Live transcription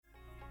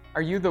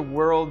Are you the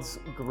world's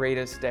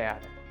greatest dad?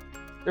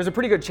 There's a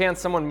pretty good chance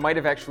someone might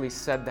have actually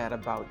said that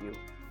about you.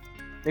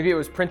 Maybe it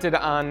was printed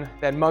on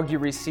that mug you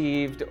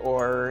received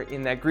or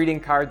in that greeting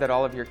card that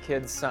all of your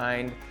kids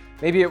signed.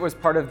 Maybe it was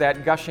part of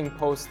that gushing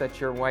post that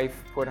your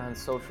wife put on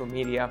social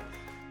media.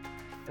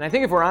 And I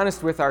think if we're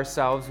honest with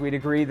ourselves, we'd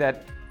agree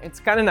that it's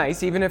kind of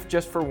nice, even if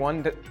just for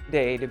one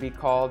day, to be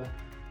called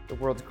the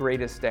world's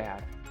greatest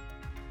dad.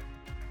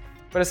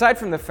 But aside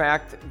from the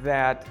fact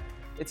that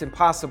it's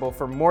impossible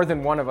for more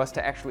than one of us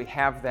to actually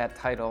have that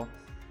title,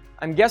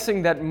 I'm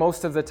guessing that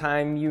most of the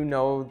time you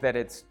know that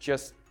it's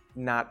just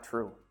not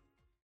true.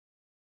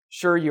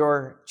 Sure,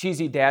 your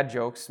cheesy dad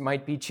jokes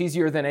might be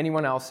cheesier than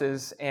anyone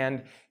else's,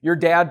 and your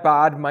dad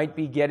bod might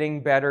be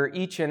getting better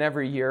each and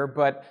every year,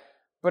 but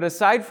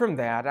aside from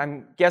that,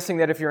 I'm guessing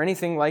that if you're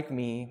anything like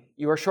me,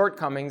 your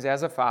shortcomings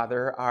as a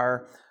father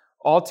are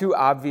all too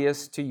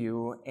obvious to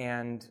you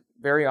and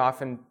very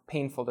often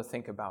painful to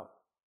think about.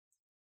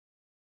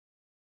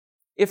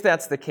 If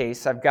that's the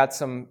case, I've got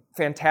some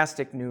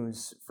fantastic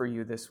news for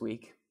you this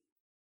week.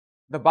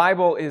 The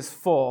Bible is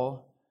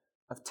full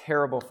of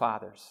terrible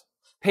fathers.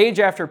 Page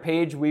after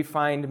page, we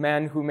find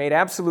men who made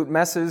absolute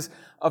messes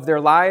of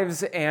their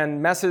lives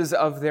and messes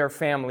of their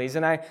families.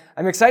 And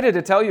I'm excited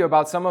to tell you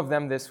about some of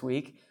them this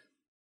week,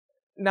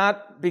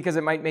 not because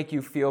it might make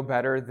you feel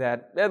better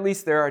that at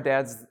least there are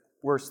dads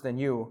worse than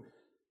you,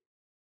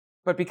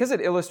 but because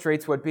it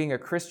illustrates what being a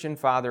Christian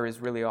father is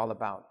really all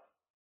about.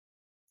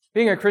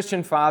 Being a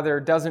Christian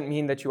father doesn't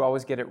mean that you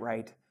always get it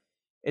right.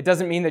 It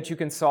doesn't mean that you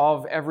can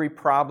solve every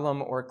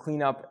problem or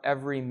clean up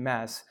every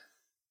mess.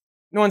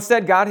 No,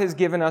 instead, God has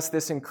given us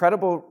this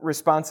incredible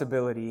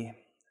responsibility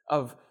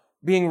of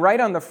being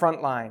right on the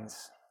front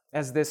lines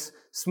as this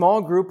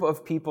small group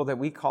of people that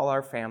we call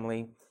our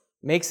family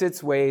makes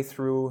its way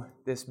through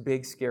this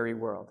big, scary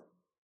world.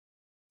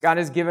 God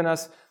has given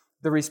us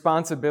the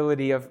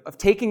responsibility of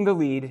taking the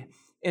lead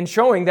in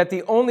showing that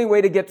the only way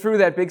to get through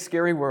that big,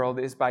 scary world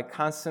is by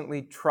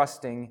constantly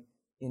trusting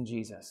in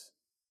Jesus.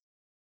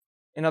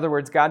 In other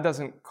words, God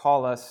doesn't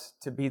call us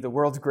to be the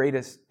world's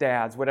greatest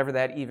dads, whatever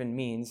that even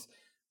means.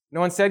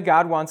 No, instead,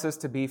 God wants us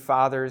to be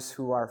fathers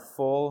who are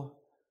full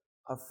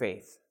of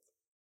faith.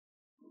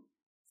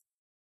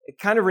 It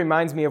kind of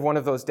reminds me of one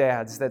of those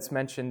dads that's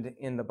mentioned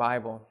in the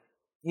Bible.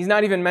 He's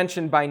not even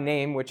mentioned by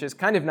name, which is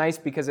kind of nice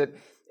because it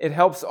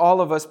helps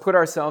all of us put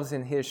ourselves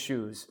in his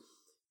shoes.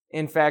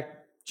 In fact,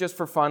 just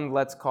for fun,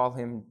 let's call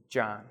him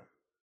John.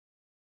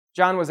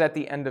 John was at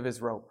the end of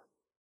his rope.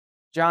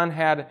 John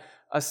had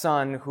a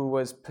son who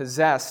was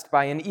possessed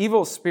by an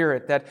evil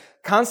spirit that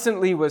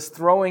constantly was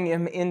throwing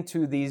him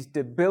into these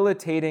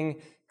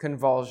debilitating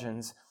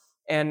convulsions.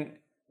 And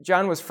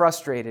John was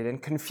frustrated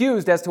and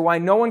confused as to why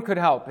no one could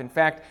help. In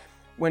fact,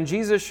 when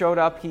Jesus showed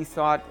up, he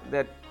thought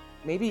that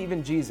maybe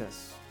even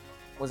Jesus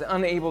was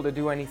unable to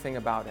do anything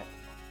about it.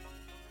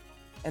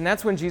 And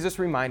that's when Jesus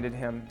reminded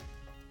him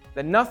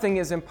that nothing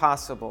is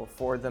impossible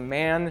for the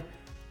man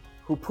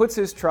who puts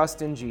his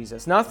trust in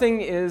Jesus.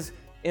 Nothing is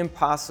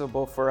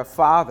impossible for a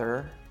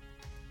father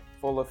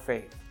full of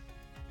faith.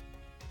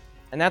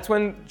 And that's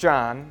when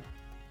John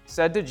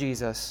said to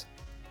Jesus,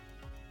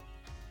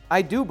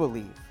 "I do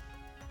believe.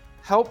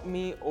 Help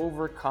me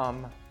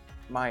overcome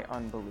my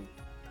unbelief."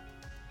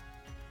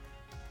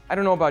 I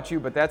don't know about you,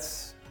 but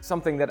that's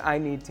something that I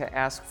need to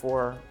ask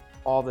for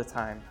all the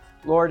time.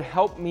 Lord,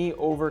 help me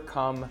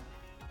overcome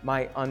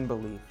my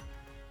unbelief.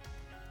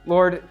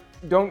 Lord,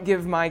 don't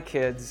give my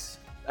kids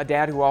a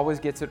dad who always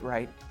gets it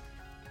right.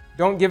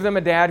 Don't give them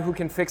a dad who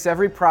can fix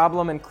every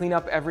problem and clean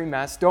up every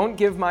mess. Don't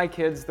give my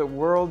kids the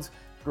world's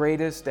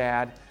greatest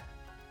dad.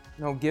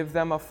 No, give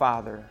them a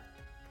father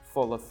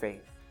full of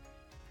faith.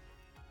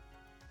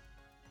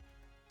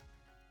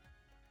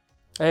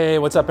 Hey,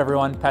 what's up,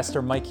 everyone?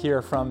 Pastor Mike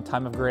here from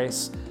Time of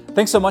Grace.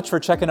 Thanks so much for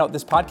checking out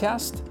this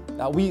podcast.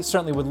 We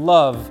certainly would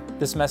love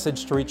this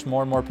message to reach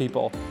more and more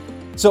people.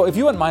 So if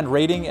you wouldn't mind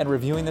rating and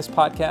reviewing this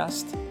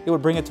podcast, it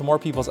would bring it to more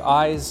people's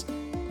eyes,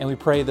 and we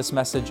pray this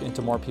message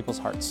into more people's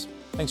hearts.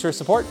 Thanks for your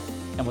support,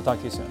 and we'll talk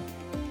to you soon.